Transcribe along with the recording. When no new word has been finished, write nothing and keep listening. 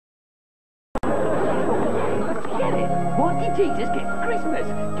Jesus gets for Christmas?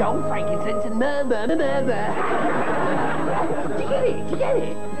 Gold, frankincense, and myrrh. Do you get it? Do you get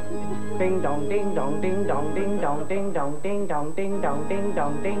it? Ding dong, ding dong, ding dong, ding dong, ding dong, ding dong, ding dong, ding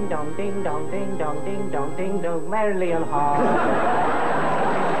dong, ding dong, ding dong, ding dong, ding dong, ding dong, merrily and hard.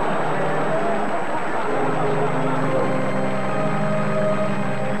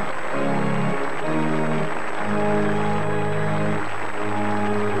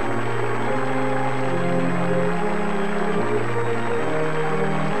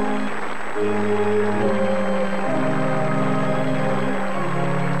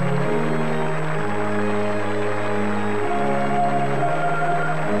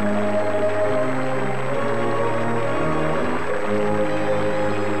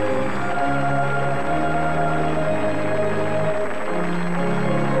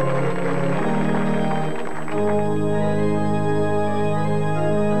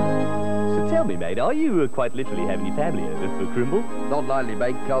 Are you quite literally having your family over for Crimble? Not likely,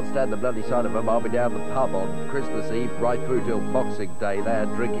 mate. Can't stand the bloody sight of them. I'll be down the pub on Christmas Eve, right through till Boxing Day. They're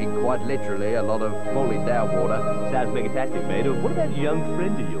drinking quite literally a lot of falling down water. Sounds fantastic, mate. What about a young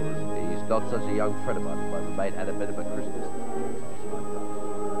friend of yours? He's not such a young friend of mine at the moment, mate. Had a bit of a Christmas.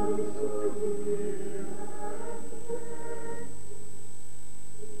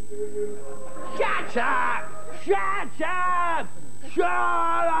 Shut up! Shut up! Shut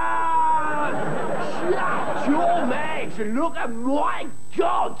up! Shut your mouth and look at my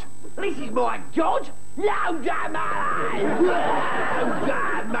God! This is my God! No, grandmother! No,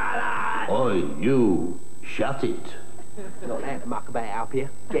 grandmother! Oi, you! Shut it! Not allowed to muck about up here.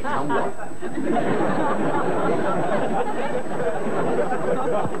 Get on with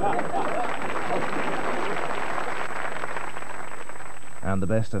And the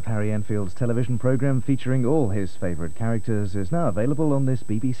best of Harry Enfield's television programme featuring all his favourite characters is now available on this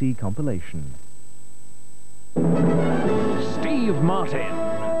BBC compilation. Steve Martin,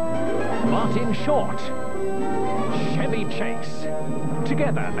 Martin Short, Chevy Chase.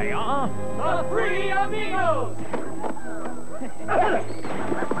 Together they are the Three Amigos!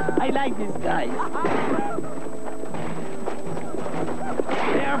 I like this guy.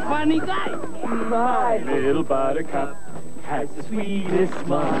 They're funny guys. My little buttercup has the sweetest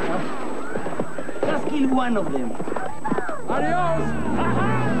smile. Just kill one of them. Adios!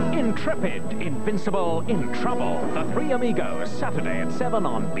 Intrepid, invincible, in trouble. The Three Amigos, Saturday at 7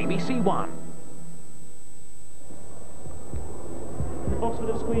 on BBC1. The Fox would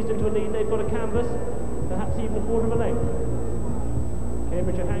have squeezed into a lead. They've got a canvas, perhaps even a quarter of a length.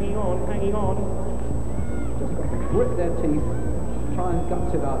 Cambridge are hanging on, hanging on. Just grit their teeth, try and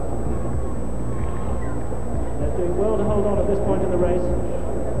guts it up. They're doing well to hold on at this point in the race.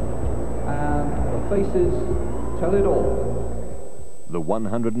 And the faces tell it all. The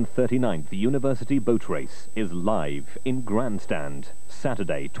 139th University Boat Race is live in Grandstand,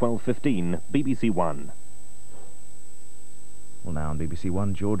 Saturday, 12:15, BBC1. Well, now on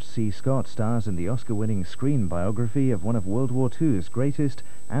BBC1, George C. Scott stars in the Oscar-winning screen biography of one of World War II's greatest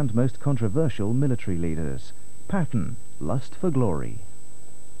and most controversial military leaders, Patton, Lust for Glory.